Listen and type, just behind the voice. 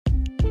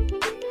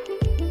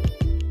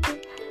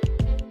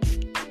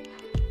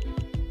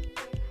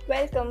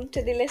Welcome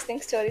to the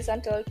Listening Stories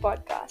Untold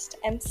podcast.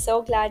 I'm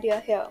so glad you're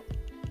here.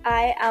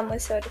 I am a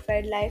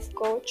certified life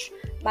coach,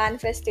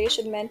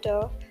 manifestation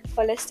mentor,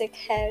 holistic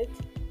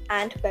health,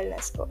 and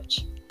wellness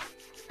coach.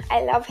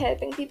 I love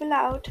helping people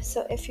out,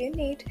 so if you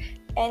need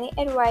any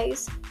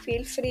advice,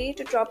 feel free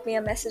to drop me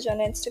a message on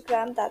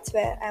Instagram. That's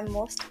where I'm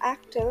most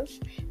active.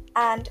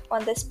 And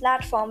on this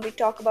platform, we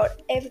talk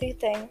about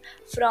everything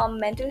from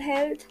mental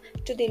health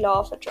to the law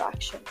of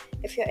attraction.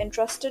 If you're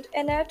interested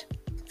in it,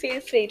 feel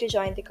free to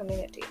join the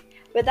community.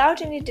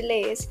 Without any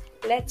delays,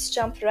 let's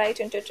jump right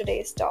into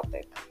today's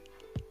topic.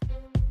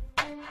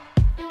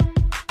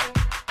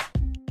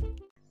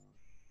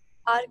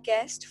 Our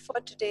guest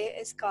for today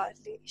is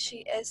Karli.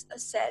 She is a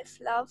self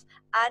love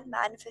and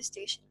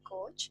manifestation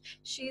coach.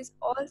 She is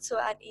also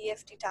an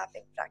EFT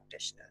tapping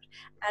practitioner.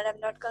 And I'm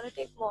not going to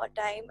take more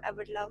time. I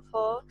would love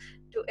her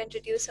to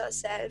introduce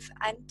herself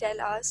and tell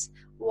us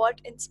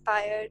what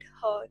inspired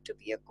her to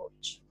be a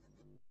coach.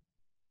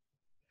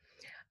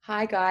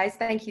 Hi guys,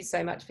 thank you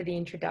so much for the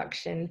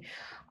introduction.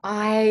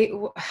 I've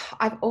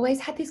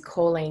always had this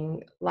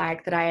calling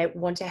like that I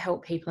want to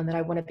help people and that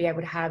I want to be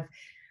able to have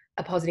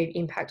a positive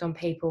impact on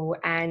people,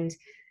 and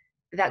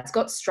that's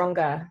got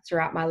stronger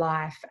throughout my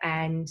life.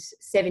 And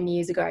 7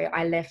 years ago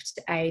I left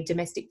a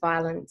domestic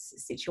violence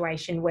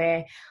situation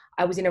where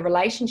I was in a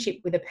relationship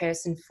with a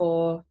person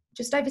for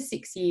just over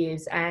 6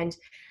 years, and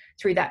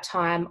through that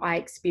time I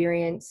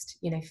experienced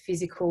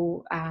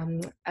physical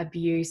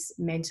abuse,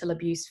 mental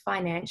abuse,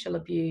 financial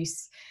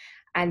abuse,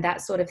 and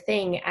that sort of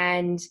thing.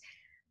 And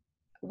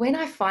when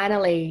I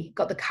finally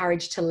got the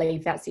courage to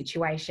leave that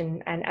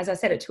situation, and as I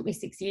said, it took me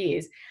 6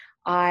 years,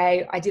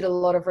 I did a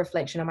lot of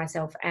reflection on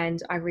myself,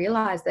 and I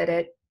realized that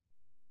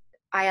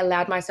I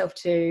allowed myself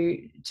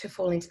to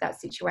fall into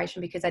that situation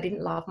because I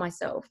didn't love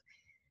myself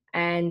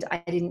and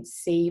I didn't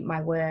see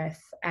my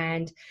worth.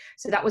 And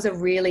so that was a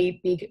really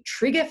big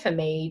trigger for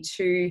me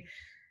to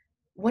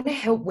want to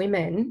help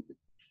women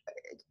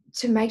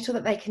to make sure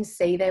that they can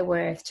see their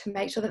worth, to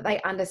make sure that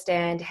they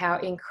understand how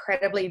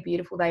incredibly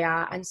beautiful they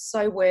are and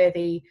so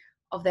worthy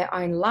of their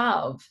own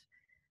love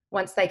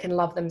once they can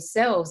love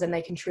themselves and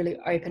they can truly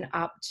open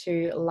up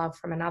to love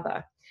from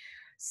another.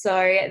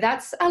 So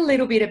that's a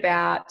little bit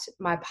about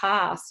my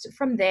past.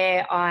 From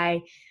there,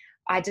 I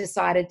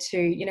decided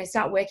to,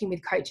 start working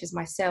with coaches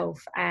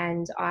myself.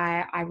 And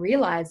I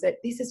realized that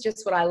this is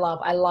just what I love.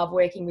 I love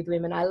working with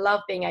women. I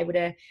love being able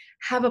to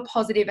have a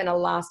positive and a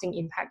lasting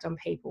impact on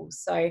people.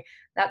 So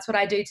that's what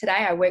I do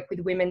today. I work with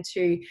women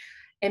to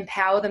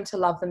empower them to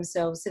love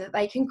themselves so that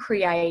they can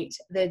create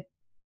the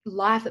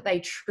life that they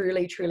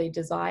truly, truly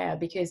desire,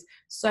 because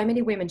so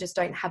many women just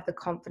don't have the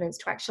confidence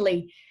to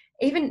actually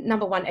even,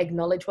 number one,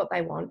 acknowledge what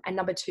they want, and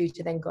number two,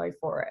 to then go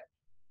for it.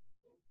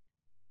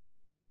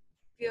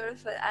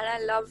 Beautiful. And I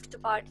loved the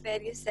part where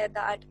you said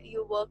that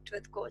you worked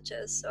with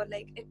coaches. So,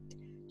 it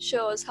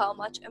shows how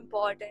much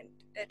important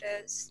it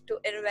is to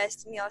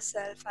invest in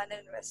yourself and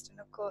invest in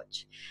a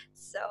coach.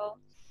 So,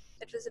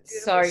 it was a So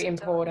beautiful story.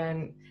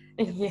 important.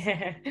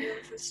 Yeah.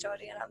 Beautiful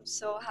story. And I'm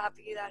so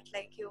happy that,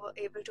 you were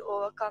able to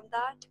overcome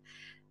that.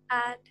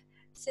 And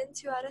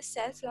since you are a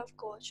self-love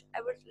coach,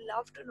 I would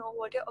love to know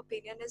what your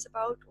opinion is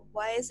about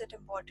why is it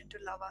important to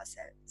love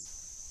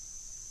ourselves?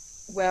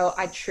 Well,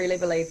 I truly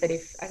believe that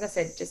if, as I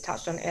said, just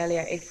touched on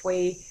earlier, if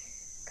we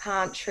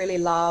can't truly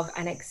love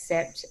and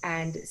accept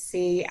and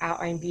see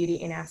our own beauty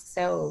in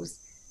ourselves,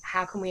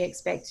 how can we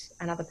expect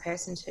another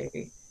person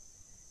to?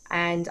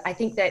 And I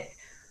think that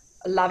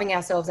loving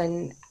ourselves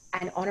and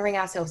honoring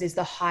ourselves is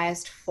the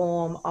highest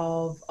form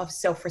of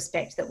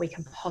self-respect that we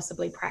can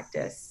possibly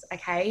practice.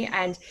 Okay.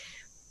 And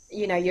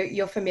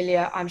you're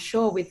familiar, I'm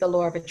sure, with the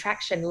law of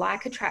attraction.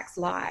 Like attracts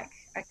like.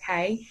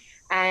 Okay.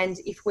 And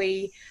if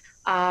we're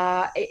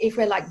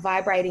like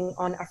vibrating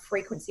on a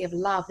frequency of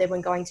love, then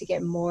we're going to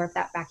get more of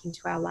that back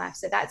into our life.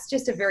 So that's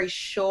just a very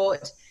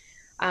short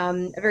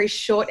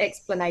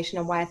explanation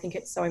on why I think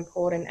it's so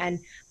important. And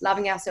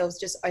loving ourselves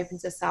just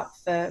opens us up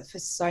for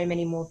so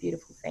many more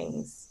beautiful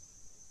things.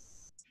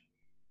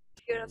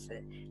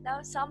 Beautiful.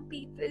 Now, some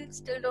people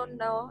still don't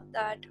know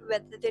that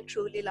whether they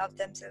truly love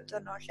themselves or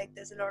not.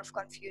 There's a lot of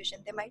confusion.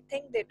 They might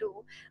think they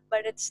do,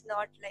 but it's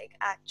not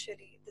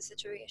actually the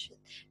situation.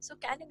 So,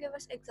 can you give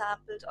us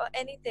examples or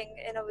anything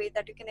in a way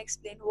that you can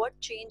explain what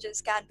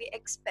changes can we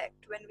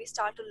expect when we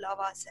start to love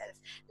ourselves?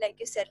 Like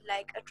you said,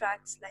 like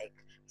attracts like.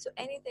 So,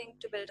 anything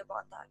to build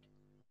upon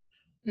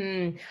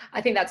that.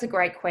 I think that's a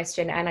great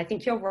question. And I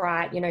think you're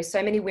right.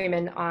 So many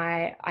women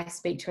I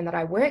speak to and that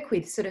I work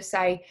with sort of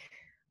say,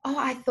 oh,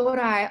 I thought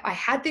I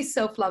had this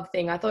self-love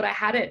thing. I thought I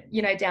had it,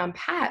 down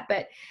pat.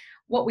 But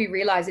what we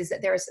realize is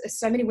that there are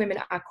so many women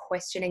are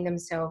questioning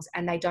themselves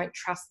and they don't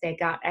trust their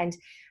gut. And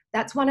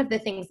that's one of the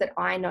things that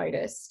I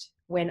noticed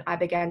when I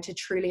began to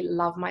truly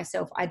love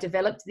myself. I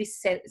developed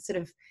this sort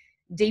of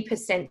deeper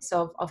sense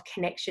of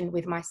connection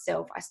with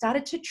myself. I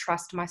started to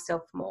trust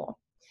myself more.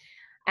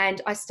 And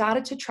I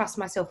started to trust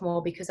myself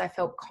more because I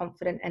felt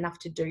confident enough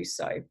to do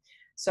so.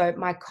 So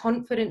my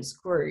confidence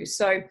grew.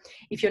 So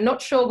if you're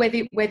not sure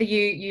whether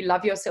you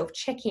love yourself,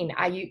 check in.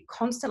 Are you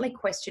constantly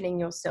questioning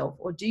yourself,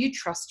 or do you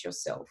trust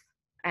yourself?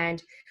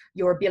 and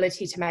your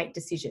ability to make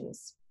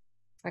decisions.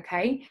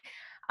 Okay.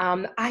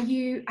 Are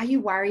you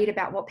worried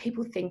about what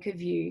people think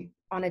of you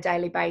on a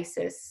daily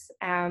basis?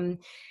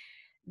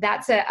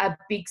 That's a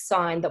big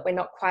sign that we're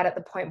not quite at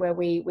the point where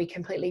we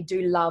completely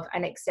do love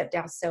and accept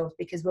ourselves,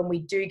 because when we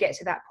do get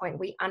to that point,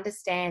 we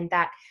understand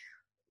that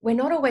we're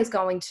not always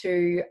going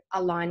to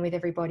align with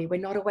everybody.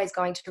 We're not always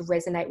going to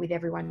resonate with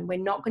everyone. We're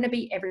not going to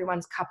be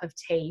everyone's cup of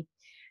tea.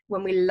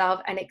 When we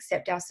love and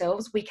accept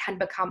ourselves, we can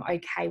become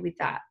okay with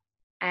that.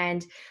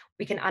 And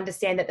we can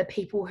understand that the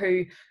people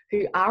who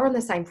are on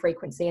the same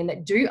frequency and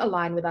that do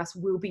align with us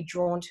will be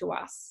drawn to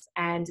us,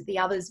 and the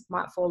others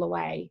might fall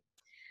away.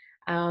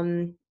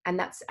 And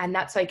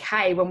that's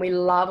okay. When we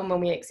love and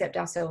when we accept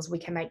ourselves, we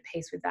can make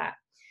peace with that.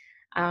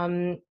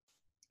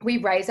 We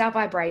raise our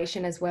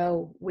vibration as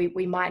well.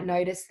 We might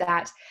notice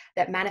that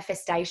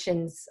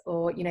manifestations,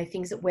 or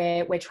things that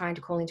we're trying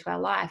to call into our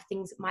life,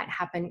 things might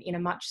happen in a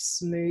much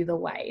smoother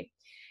way.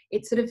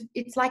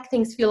 It's like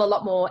things feel a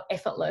lot more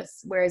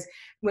effortless. Whereas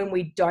when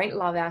we don't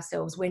love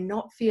ourselves, we're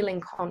not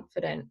feeling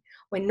confident.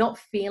 We're not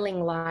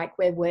feeling like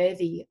we're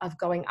worthy of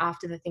going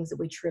after the things that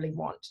we truly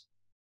want.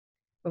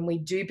 When we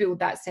do build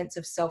that sense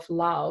of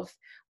self-love,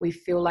 we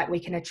feel like we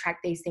can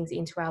attract these things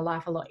into our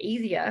life a lot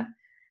easier,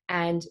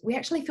 and we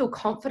actually feel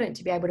confident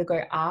to be able to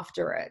go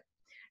after it.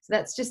 So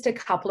that's just a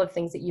couple of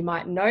things that you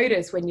might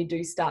notice when you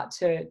do start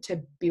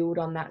to build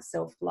on that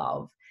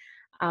self-love.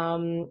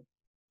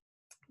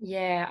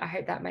 Yeah, I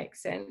hope that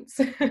makes sense.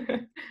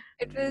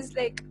 It was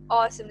like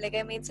awesome. Like,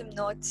 I made some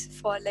notes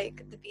for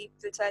like the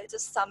people, so I'll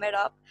just sum it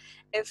up.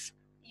 If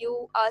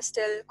you are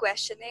still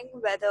questioning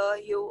whether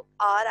you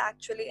are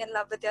actually in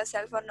love with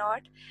yourself or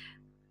not,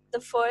 the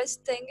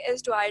first thing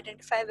is to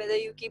identify whether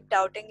you keep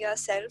doubting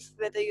yourself,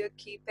 whether you're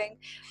keeping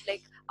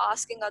like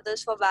asking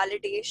others for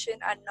validation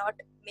and not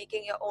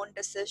making your own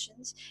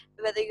decisions,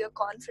 whether you're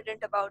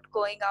confident about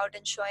going out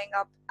and showing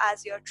up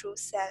as your true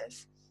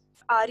self.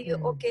 Are you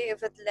okay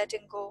with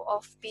letting go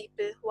of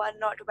people who are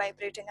not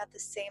vibrating at the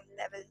same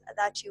level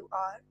that you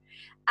are?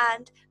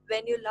 And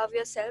when you love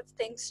yourself,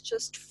 things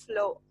just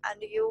flow, and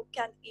you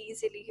can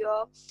easily,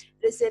 you're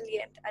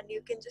resilient, and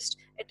you can just,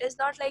 it is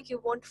not like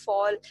you won't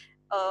fall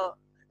uh,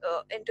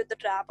 into the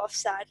trap of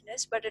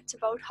sadness, but it's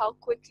about how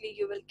quickly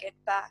you will get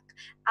back.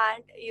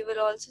 And you will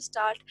also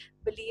start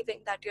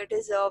believing that you're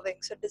deserving.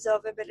 So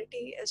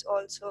deservability is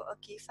also a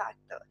key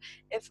factor.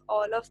 If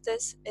all of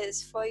this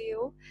is for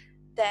you,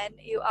 then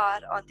you are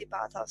on the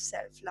path of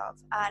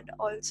self-love. And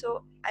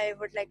also, I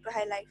would like to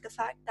highlight the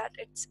fact that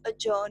it's a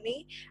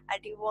journey, and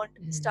you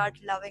won't start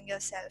loving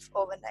yourself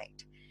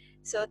overnight.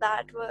 So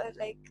that were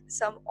like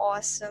some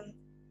awesome,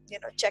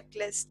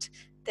 checklist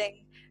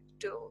thing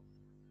to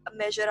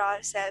measure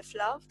our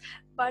self-love.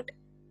 But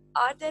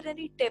are there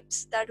any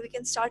tips that we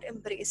can start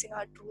embracing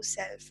our true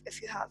self,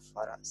 if you have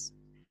for us?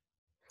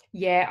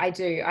 Yeah, I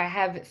do. I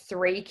have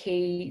 3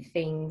 key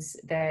things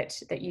that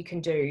you can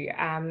do.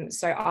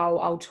 So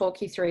I'll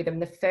talk you through them.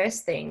 The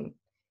first thing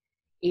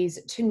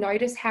is to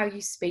notice how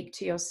you speak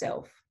to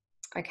yourself.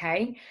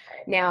 Okay.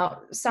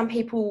 Now, some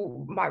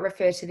people might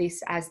refer to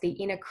this as the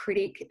inner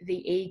critic,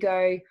 the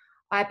ego.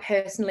 I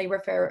personally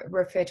refer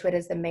to it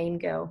as the mean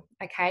girl.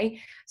 Okay.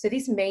 So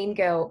this mean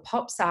girl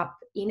pops up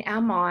in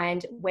our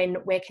mind when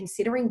we're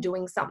considering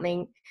doing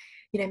something,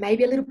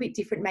 maybe a little bit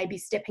different, maybe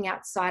stepping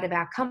outside of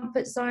our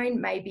comfort zone,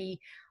 maybe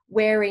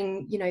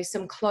wearing,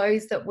 some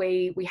clothes that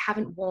we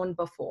haven't worn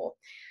before.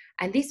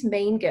 And this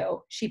mean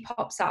girl, she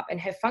pops up,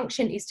 and her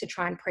function is to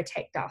try and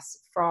protect us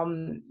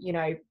from,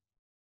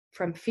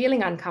 from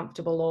feeling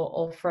uncomfortable,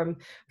 or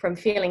from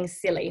feeling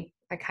silly.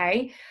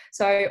 Okay.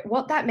 So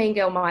what that mean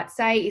girl might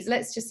say is,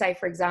 let's just say,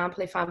 for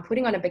example, if I'm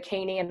putting on a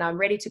bikini and I'm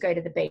ready to go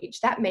to the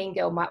beach, that mean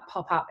girl might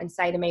pop up and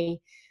say to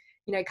me,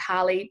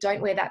 Karli,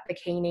 don't wear that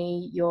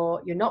bikini.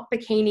 You're not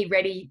bikini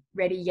ready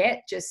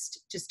yet.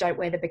 Just don't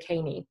wear the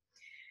bikini.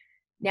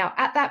 Now,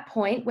 at that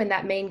point, when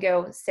that mean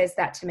girl says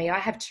that to me, I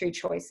have 2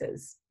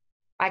 choices.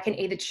 I can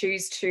either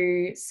choose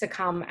to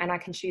succumb, and I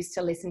can choose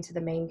to listen to the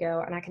mean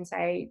girl, and I can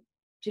say,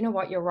 do you know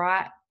what? You're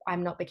right.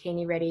 I'm not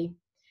bikini ready.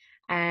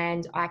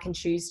 And I can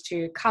choose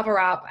to cover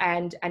up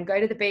and go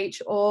to the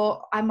beach,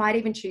 or I might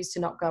even choose to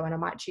not go, and I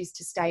might choose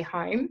to stay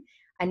home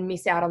and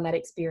miss out on that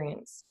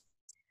experience.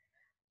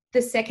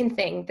 The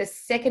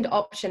second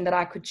option that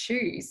I could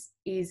choose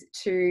is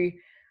to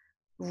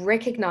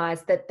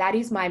recognize that that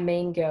is my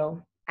mean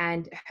girl,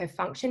 and her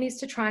function is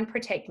to try and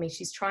protect me.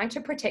 She's trying to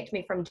protect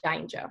me from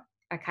danger,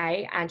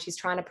 okay? And she's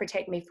trying to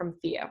protect me from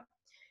fear.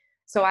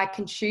 So I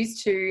can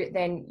choose to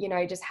then,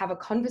 just have a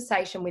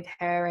conversation with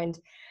her, and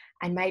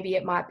maybe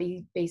it might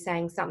be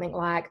saying something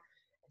like,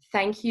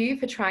 thank you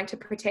for trying to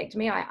protect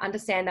me. I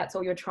understand that's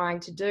all you're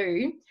trying to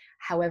do.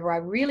 However, I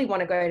really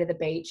want to go to the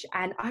beach,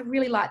 and I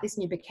really like this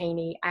new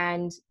bikini,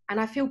 and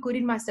I feel good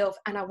in myself,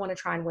 and I want to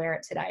try and wear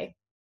it today.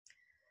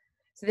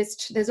 So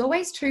there's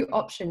always 2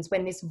 options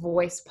when this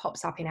voice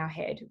pops up in our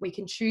head. We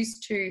can choose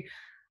to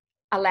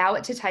allow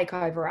it to take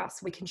over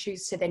us. We can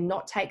choose to then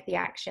not take the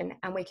action,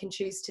 and we can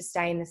choose to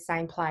stay in the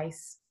same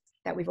place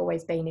that we've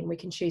always been in. We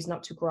can choose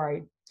not to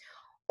grow.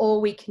 or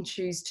we can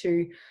choose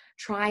to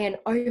try and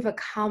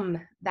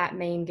overcome that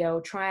mean girl,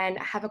 try and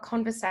have a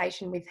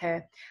conversation with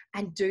her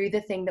and do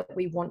the thing that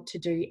we want to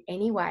do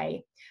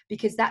anyway,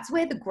 because that's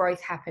where the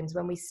growth happens,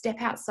 when we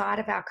step outside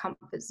of our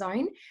comfort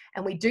zone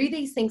and we do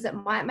these things that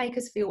might make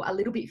us feel a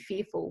little bit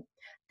fearful.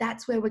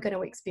 That's where we're going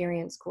to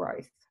experience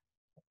growth.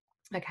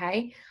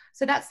 Okay,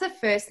 so that's the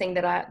first thing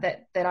that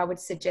I would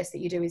suggest that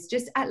you do, is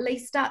just at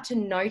least start to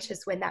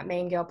notice when that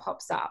mean girl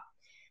pops up.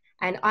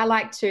 And I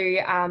like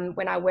to,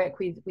 when I work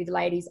with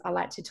ladies, I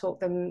like to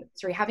talk them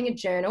through having a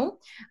journal,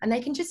 and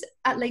they can just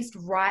at least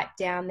write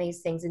down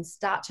these things and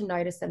start to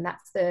notice them.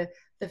 That's the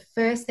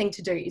first thing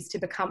to do, is to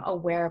become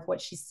aware of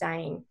what she's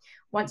saying.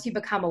 Once you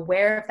become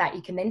aware of that,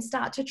 you can then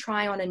start to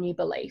try on a new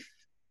belief.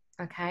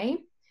 Okay.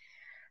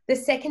 The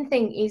second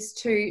thing is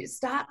to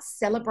start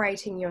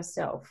celebrating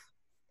yourself.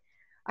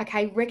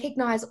 Okay.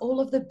 Recognize all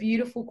of the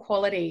beautiful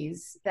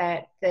qualities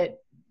that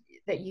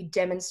you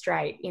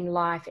demonstrate in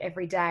life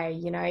every day.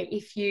 You know,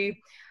 if you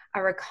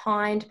are a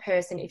kind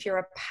person, if you're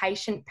a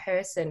patient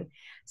person,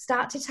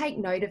 start to take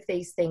note of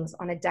these things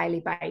on a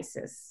daily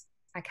basis.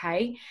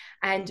 Okay.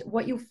 And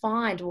what you'll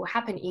find will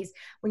happen is,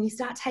 when you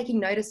start taking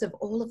notice of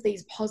all of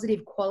these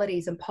positive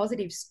qualities and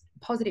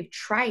positive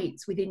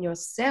traits within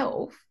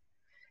yourself,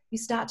 you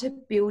start to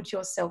build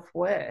your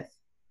self-worth.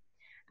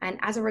 And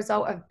as a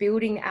result of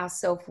building our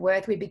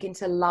self-worth, we begin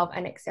to love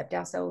and accept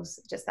ourselves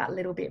just that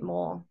little bit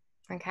more.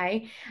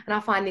 Okay. And I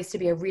find this to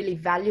be a really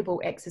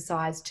valuable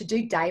exercise to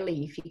do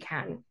daily if you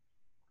can.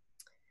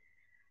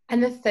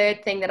 And the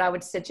third thing that I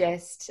would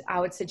suggest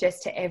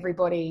to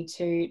everybody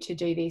to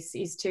do this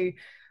is to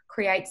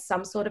create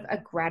some sort of a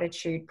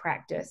gratitude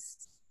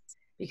practice,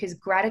 because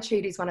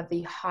gratitude is one of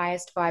the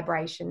highest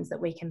vibrations that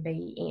we can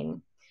be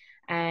in.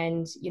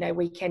 And, you know,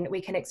 we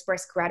can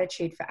express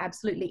gratitude for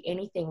absolutely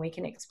anything. We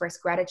can express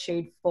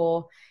gratitude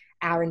for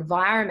our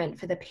environment,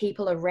 for the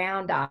people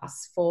around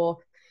us, for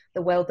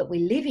the world that we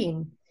live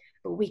in.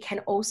 But we can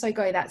also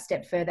go that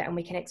step further, and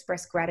we can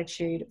express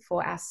gratitude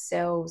for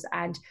ourselves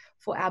and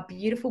for our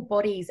beautiful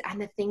bodies and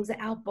the things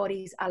that our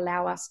bodies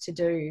allow us to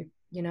do.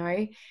 You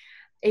know,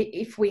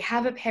 if we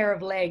have a pair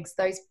of legs,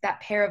 that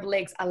pair of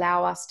legs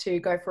allow us to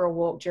go for a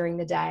walk during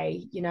the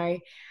day. You know,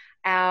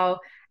 our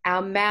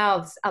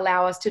mouths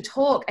allow us to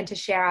talk and to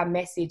share our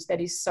message that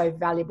is so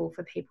valuable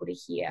for people to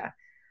hear.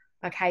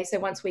 Okay, so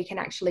once we can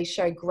actually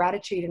show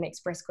gratitude and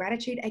express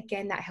gratitude,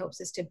 again, that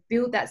helps us to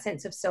build that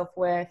sense of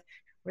self-worth,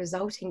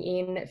 resulting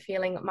in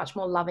feeling much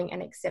more loving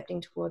and accepting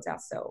towards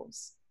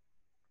ourselves.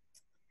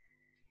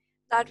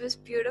 That was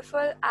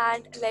beautiful.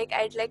 And like,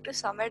 I'd like to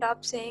sum it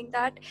up saying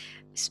that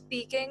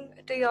speaking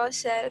to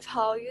yourself,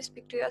 how you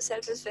speak to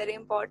yourself, is very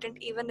important.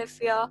 Even if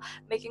we are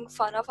making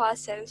fun of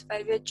ourselves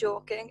while we're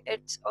joking,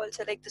 it's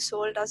also like the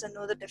soul doesn't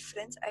know the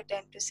difference. I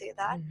tend to say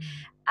that.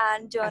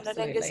 And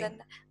journaling is Absolutely. an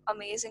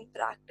amazing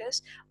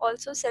practice.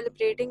 Also,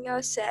 celebrating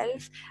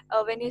yourself.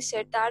 When you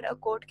said that, a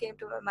quote came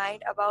to my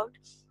mind about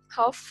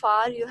how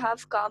far you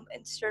have come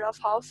instead of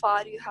how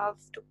far you have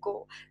to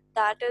go.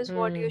 That is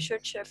what you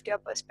should shift your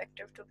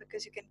perspective to,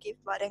 because you can keep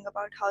worrying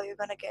about how you're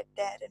going to get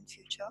there in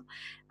future.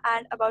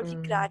 And about the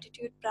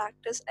gratitude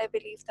practice, I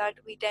believe that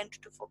we tend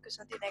to focus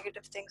on the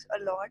negative things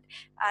a lot,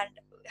 and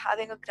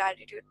having a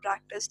gratitude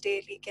practice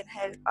daily can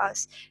help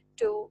us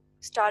to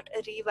start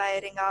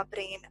rewiring our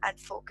brain and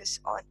focus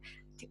on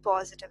the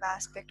positive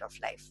aspect of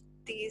life.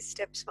 These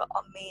tips were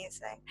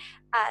amazing.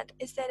 And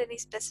is there any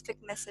specific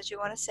message you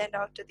want to send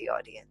out to the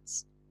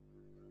audience?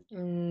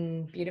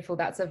 Beautiful.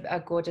 That's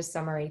a gorgeous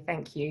summary.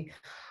 Thank you.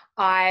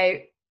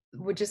 I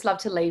would just love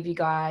to leave you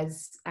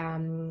guys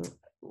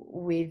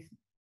with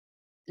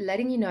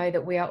letting you know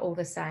that we are all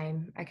the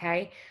same.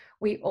 Okay.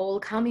 We all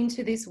come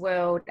into this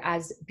world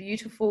as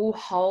beautiful,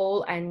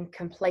 whole, and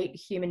complete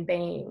human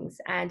beings.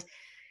 And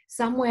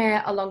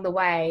somewhere along the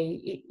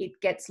way, it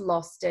gets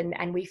lost,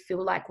 and we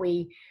feel like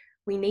we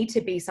need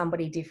to be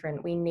somebody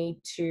different. We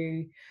need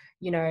to,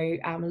 you know,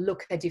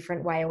 look a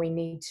different way, or we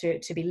need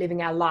to be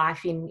living our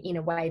life in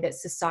a way that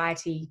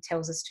society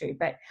tells us to.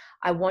 But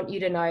I want you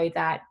to know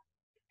that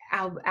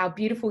our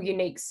beautiful,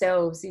 unique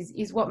selves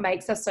is what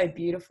makes us so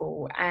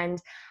beautiful. And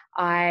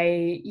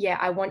I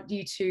want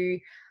you to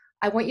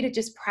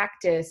just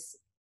practice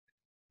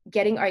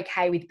getting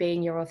okay with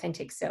being your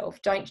authentic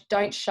self.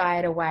 Don't shy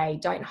it away.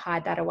 Don't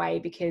hide that away,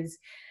 because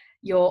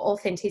your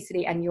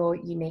authenticity and your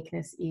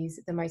uniqueness is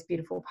the most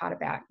beautiful part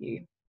about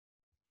you.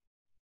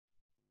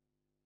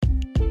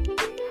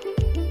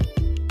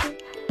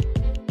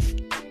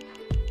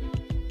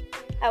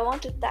 I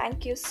want to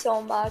thank you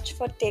so much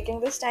for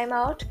taking this time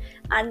out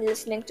and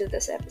listening to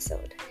this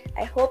episode.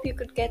 I hope you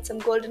could get some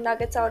golden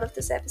nuggets out of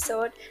this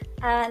episode,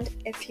 and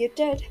if you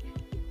did,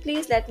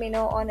 please let me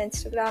know on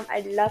Instagram.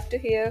 I'd love to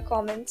hear your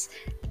comments.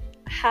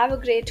 Have a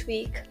great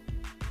week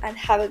and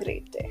have a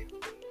great day.